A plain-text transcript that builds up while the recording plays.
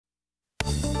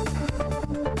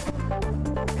Welcome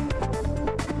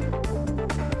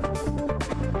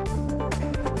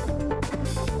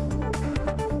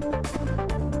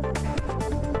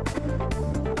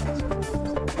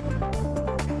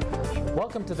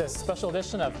to this special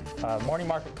edition of Morning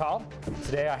Market Call.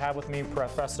 Today I have with me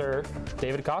Professor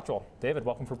David Cottrell. David,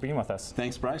 welcome for being with us.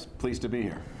 Thanks, Bryce. Pleased to be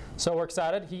here. So we're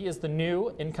excited. He is the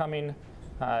new incoming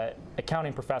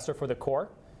accounting professor for the Core,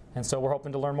 and so we're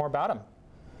hoping to learn more about him.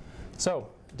 So,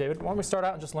 David, why don't we start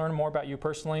out and just learn more about you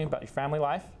personally, about your family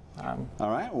life? All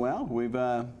right.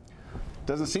 Well,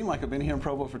 doesn't seem like I've been here in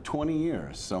Provo for 20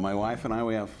 years. So my wife and I,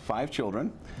 we have 5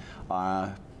 children.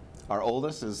 Our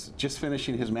oldest is just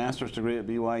finishing his master's degree at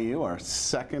BYU. Our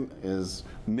second is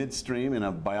midstream in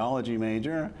a biology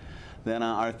major. Then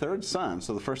our third son,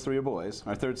 so the first 3 are boys.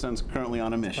 Our third son's currently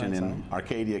on a mission in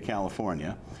Arcadia,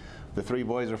 California. The 3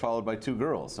 boys are followed by 2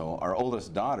 girls. So our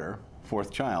oldest daughter,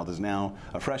 4th child, is now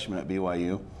a freshman at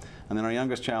BYU. And then our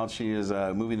youngest child, she is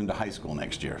moving into high school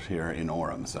next year here in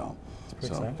Orem. So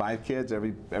 5 kids,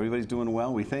 everybody's doing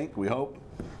well, we think, we hope.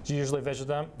 Do you usually visit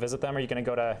them? Are you going to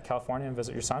go to California and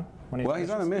visit your son? Well, he's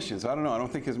on a mission, so I don't know. I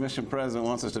don't think his mission president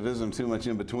wants us to visit him too much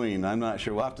in between. I'm not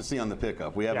sure. We'll have to see on the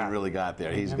pickup. We haven't really got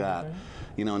there. He's got,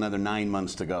 another 9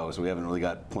 months to go, so we haven't really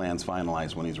got plans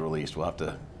finalized when he's released. We'll have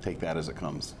to take that as it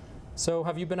comes. So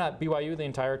have you been at BYU the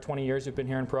entire 20 years you've been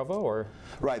here in Provo, or?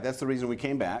 Right, that's the reason we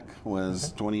came back,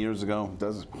 was 20 years ago.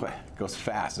 It goes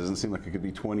fast. It doesn't seem like it could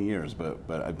be 20 years, but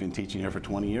I've been teaching here for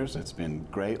 20 years. It's been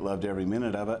great, loved every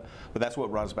minute of it, but that's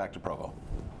what brought us back to Provo.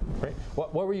 Great.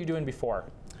 What were you doing before?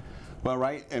 Well,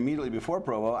 right immediately before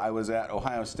Provo, I was at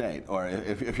Ohio State, or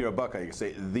if you're a Buckeye, you could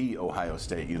say the Ohio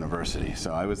State University.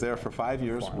 So I was there for 5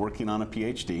 years working on a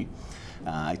PhD.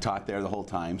 I taught there the whole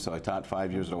time, so I taught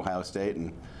 5 years at Ohio State,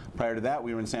 and prior to that,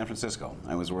 we were in San Francisco.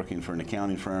 I was working for an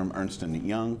accounting firm, Ernst &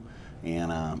 Young,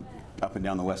 and up and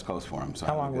down the West Coast for them. So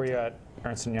how long were you at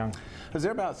Ernst & Young? I was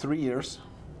there about 3 years.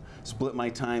 Split my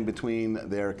time between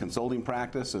their consulting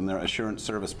practice and their assurance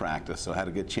service practice, so I had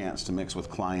a good chance to mix with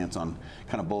clients on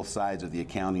kind of both sides of the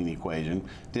accounting equation.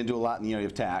 Didn't do a lot in the area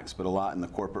of tax, but a lot in the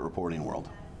corporate reporting world.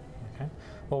 Okay.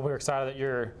 Well, we're excited that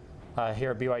you're here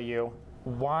at BYU.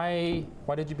 Why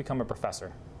did you become a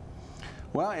professor?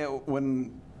 Well,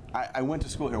 when I went to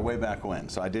school here way back when,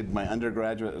 so I did my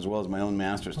undergraduate as well as my own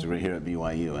master's degree here at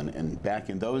BYU, and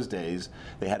back in those days,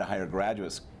 they had to hire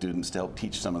graduate students to help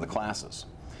teach some of the classes.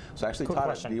 So I actually taught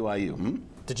at BYU.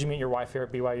 Did you meet your wife here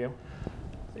at BYU?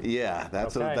 Yeah,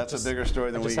 that's a bigger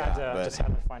story than we got. Just had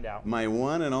to find out. My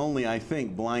one and only, I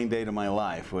think, blind date of my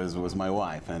life was my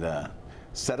wife, and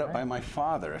set up by my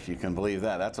father, if you can believe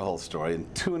that. That's a whole story.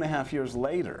 And 2.5 years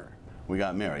later, we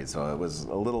got married. So it was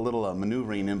a little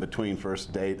maneuvering in between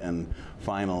first date and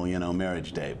final,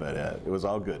 marriage day. But it was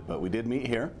all good. But we did meet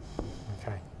here.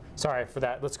 Okay. Sorry for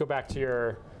that. Let's go back to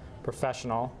your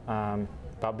professional.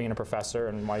 About being a professor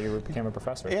and why you became a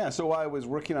professor. Yeah, so while I was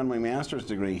working on my master's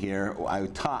degree here, I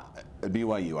taught at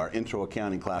BYU, our intro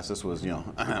accounting class. This was,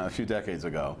 a few decades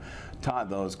ago.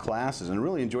 Taught those classes and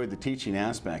really enjoyed the teaching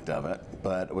aspect of it,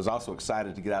 but was also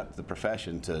excited to get out to the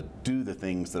profession to do the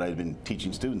things that I'd been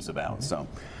teaching students about. So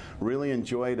really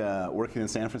enjoyed working in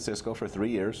San Francisco for 3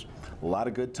 years. A lot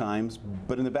of good times,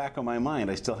 but in the back of my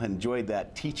mind, I still had enjoyed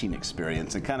that teaching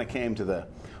experience and kind of came to the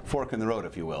fork in the road,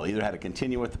 if you will. Either had to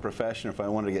continue with the profession, or if I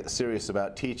wanted to get serious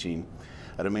about teaching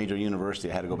at a major university,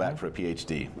 I had to go back for a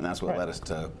PhD, and that's what led us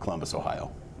to Columbus,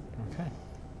 Ohio. Okay.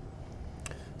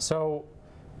 So,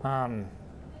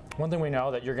 one thing we know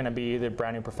that you're going to be the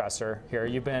brand new professor here.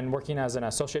 You've been working as an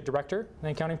associate director in the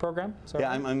accounting program?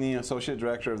 Yeah, I'm the associate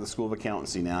director of the School of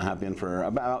Accountancy now. I have been for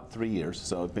about 3 years,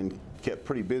 so I've been kept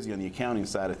pretty busy on the accounting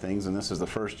side of things, and this is the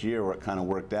first year where it kind of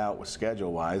worked out with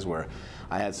schedule-wise, where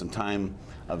I had some time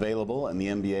available, and the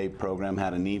MBA program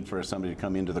had a need for somebody to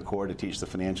come into the core to teach the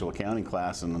financial accounting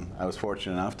class, and I was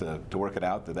fortunate enough to work it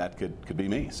out that could be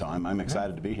me. So I'm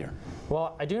excited to be here.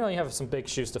 Well, I do know you have some big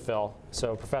shoes to fill.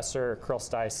 So Professor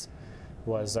Cottrell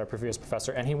was our previous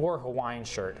professor, and he wore a Hawaiian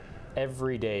shirt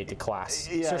every day to class.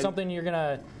 Yeah, is there something you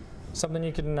can?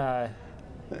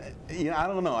 I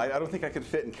don't know. I don't think I could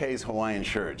fit in Kay's Hawaiian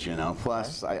shirt,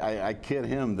 Plus, I kid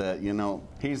him that,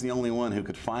 he's the only one who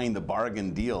could find the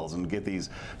bargain deals and get these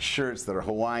shirts that are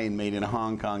Hawaiian, made in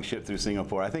Hong Kong, shipped through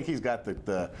Singapore. I think he's got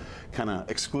the kind of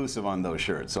exclusive on those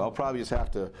shirts. So I'll probably just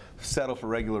have to settle for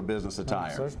regular business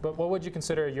attire. But what would you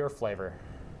consider your flavor?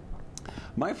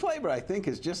 My flavor, I think,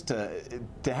 is just to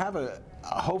have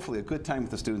hopefully a good time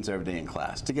with the students every day in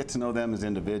class, to get to know them as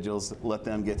individuals, let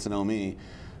them get to know me,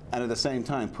 and at the same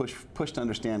time push to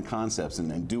understand concepts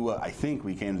and do what I think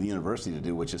we came to the university to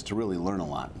do, which is to really learn a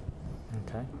lot.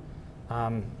 Okay.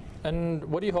 And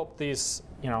what do you hope these,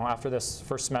 after this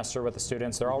first semester with the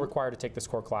students, they're all required to take this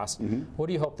core class. What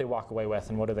do you hope they walk away with,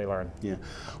 and what do they learn? Yeah.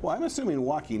 Well, I'm assuming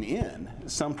walking in,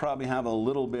 some probably have a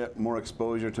little bit more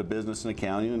exposure to business and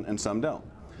accounting, and some don't.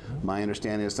 My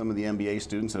understanding is some of the MBA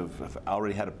students have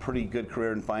already had a pretty good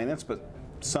career in finance, but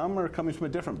some are coming from a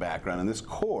different background, and this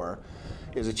core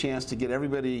is a chance to get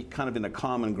everybody kind of in a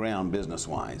common ground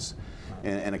business-wise.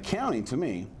 And accounting, to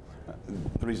me,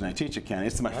 the reason I teach accounting,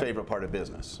 it's my favorite part of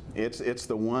business. It's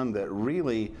the one that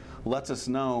really lets us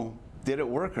know, did it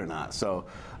work or not? So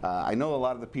I know a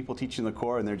lot of the people teaching the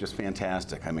core, and they're just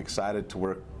fantastic. I'm excited to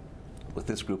work with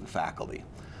this group of faculty.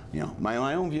 My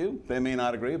own view, they may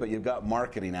not agree, but you've got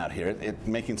marketing out here,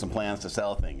 making some plans to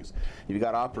sell things. You've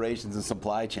got operations and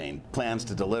supply chain, plans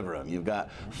to deliver them. You've got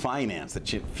finance,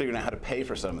 that you're figuring out how to pay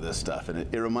for some of this stuff.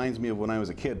 And it reminds me of when I was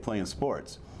a kid playing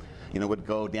sports. Would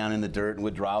go down in the dirt and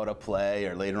would draw out a play,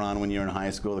 or later on when you're in high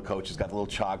school, the coach has got the little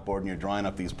chalkboard and you're drawing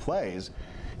up these plays.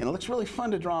 And it looks really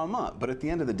fun to draw them up, but at the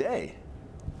end of the day,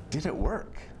 did it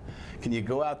work? Can you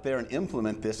go out there and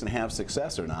implement this and have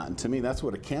success or not? And to me, that's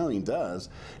what accounting does,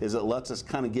 is it lets us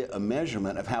kind of get a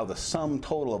measurement of how the sum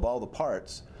total of all the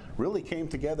parts really came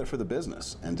together for the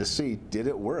business, and to see, did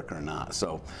it work or not?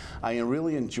 So I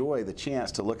really enjoy the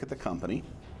chance to look at the company,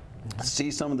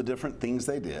 see some of the different things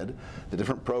they did, the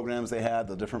different programs they had,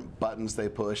 the different buttons they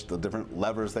pushed, the different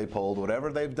levers they pulled,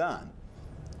 whatever they've done.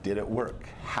 Did it work?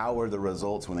 How are the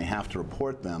results when they have to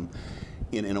report them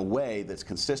in a way that's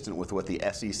consistent with what the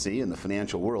SEC and the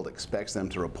financial world expects them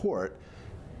to report?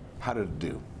 How did it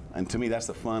do? And to me, that's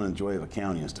the fun and joy of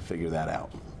accounting, is to figure that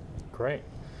out. Great.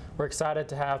 We're excited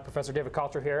to have Professor David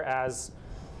Cottrell here as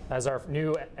our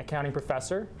new accounting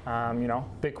professor.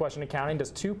 Big question accounting, does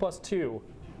 2 + 2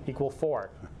 = 4?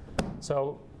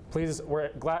 So please,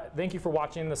 thank you for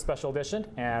watching this special edition,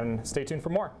 and stay tuned for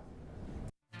more.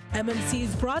 MMC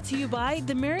is brought to you by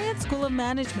the Marriott School of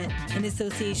Management in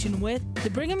association with the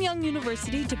Brigham Young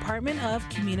University Department of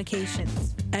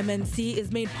Communications. MMC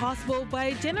is made possible by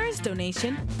a generous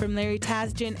donation from Larry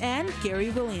Tasjan and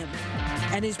Gary Williams,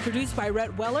 and is produced by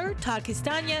Rhett Weller, Todd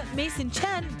Castagna, Mason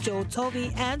Chen, Joel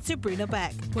Tovey, and Sabrina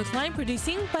Beck, with line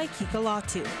producing by Kika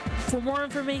Latu. For more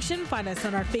information, find us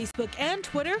on our Facebook and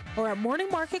Twitter, or at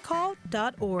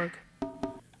morningmarketcall.org.